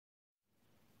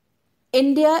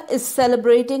India is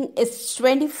celebrating its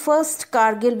 21st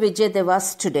Kargil Vijay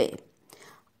Divas today.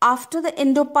 After the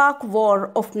Indo-Pak War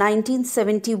of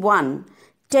 1971,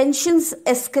 tensions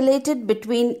escalated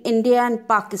between India and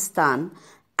Pakistan,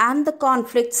 and the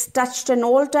conflicts touched an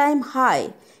all-time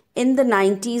high in the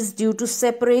 90s due to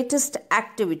separatist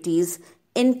activities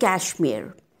in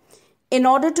Kashmir. In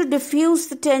order to diffuse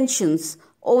the tensions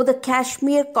over the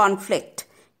Kashmir conflict,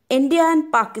 India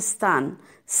and Pakistan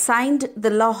signed the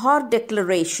Lahore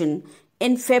Declaration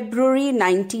in February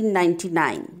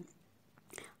 1999.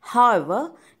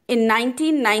 However, in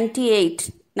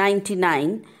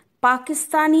 1998-99,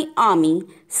 Pakistani army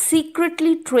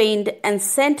secretly trained and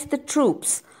sent the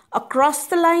troops across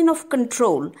the line of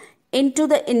control into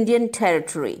the Indian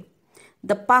territory.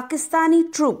 The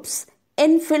Pakistani troops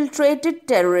infiltrated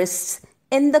terrorists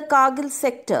in the Kargil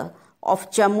sector of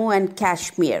Jammu and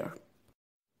Kashmir.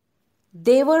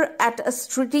 They were at a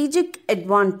strategic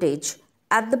advantage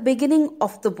at the beginning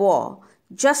of the war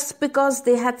just because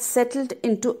they had settled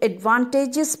into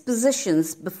advantageous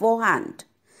positions beforehand.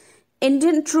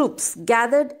 Indian troops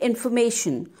gathered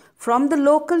information from the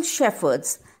local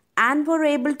shepherds and were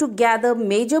able to gather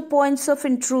major points of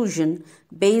intrusion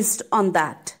based on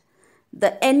that.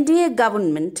 The NDA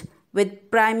government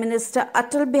with Prime Minister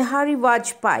Atal Bihari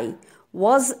Vajpayee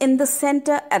was in the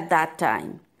center at that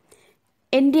time.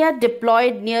 India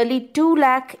deployed nearly 2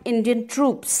 lakh Indian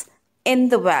troops in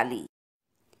the valley.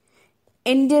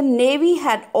 Indian Navy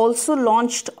had also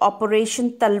launched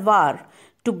Operation Talwar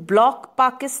to block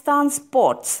Pakistan's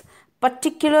ports,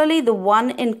 particularly the one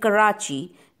in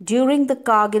Karachi, during the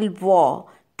Kargil War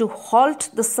to halt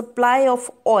the supply of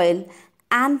oil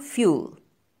and fuel.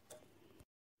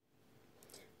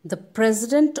 The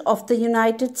President of the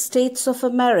United States of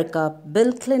America,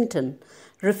 Bill Clinton,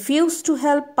 refused to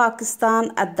help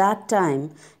Pakistan at that time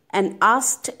and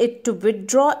asked it to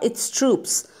withdraw its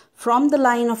troops from the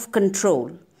line of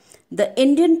control. The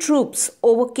Indian troops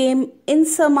overcame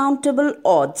insurmountable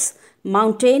odds,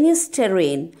 mountainous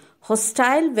terrain,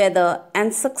 hostile weather,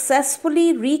 and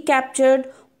successfully recaptured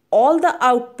all the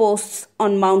outposts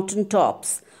on mountain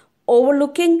tops,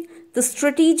 overlooking the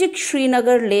strategic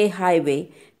Srinagar-Leh highway,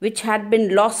 which had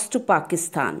been lost to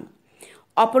Pakistan.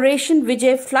 Operation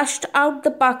Vijay flushed out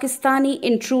the Pakistani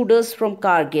intruders from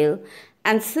Kargil,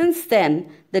 and since then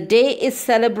the day is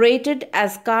celebrated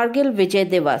as Kargil Vijay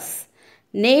Divas.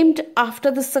 Named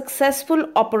after the successful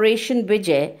Operation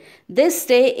Vijay, this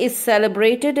day is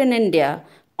celebrated in India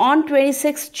on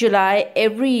 26 July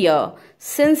every year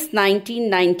since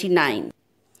 1999.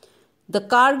 The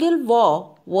Kargil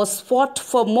War was fought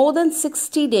for more than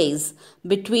 60 days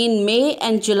between May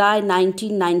and July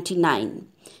 1999.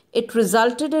 It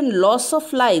resulted in loss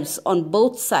of lives on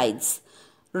both sides.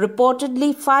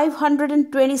 Reportedly,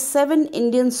 527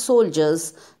 Indian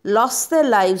soldiers lost their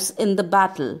lives in the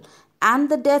battle, and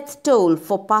the death toll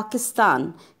for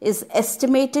Pakistan is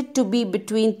estimated to be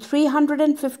between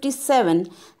 357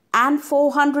 and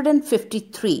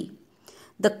 453.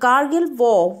 The Kargil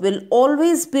War will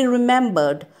always be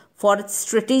remembered for its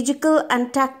strategical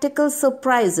and tactical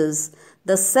surprises,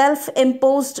 the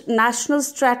self-imposed national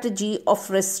strategy of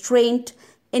restraint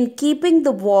in keeping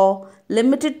the war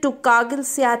limited to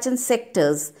Kargil-Siachen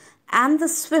sectors, and the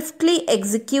swiftly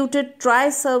executed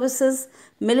tri-services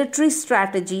military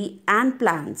strategy and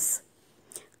plans.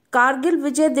 Kargil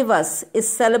Vijay Divas is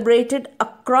celebrated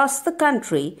across the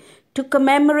country to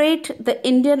commemorate the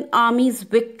Indian Army's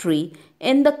victory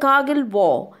in the Kargil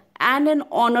War and in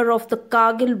honor of the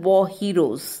Kargil War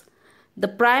heroes. The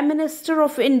Prime Minister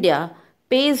of India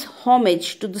pays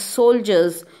homage to the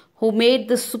soldiers who made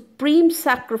the supreme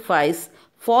sacrifice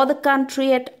for the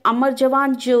country at Amar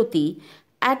Jawan Jyoti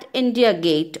at India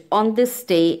Gate on this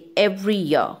day every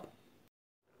year.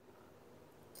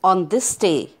 On this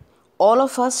day, all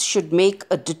of us should make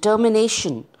a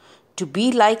determination to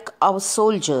be like our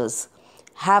soldiers,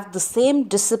 have the same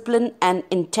discipline and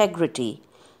integrity,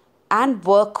 and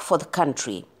work for the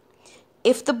country.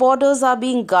 If the borders are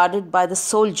being guarded by the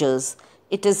soldiers,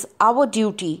 it is our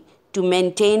duty to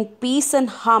maintain peace and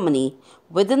harmony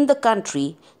within the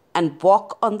country and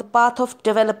walk on the path of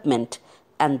development,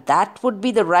 and that would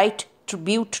be the right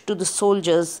tribute to the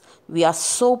soldiers we are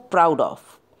so proud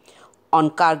of. On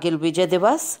Kargil Vijay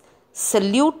Divas,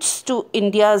 salutes to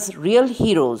India's real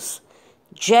heroes.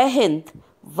 Jai Hind,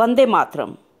 Vande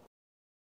Matram.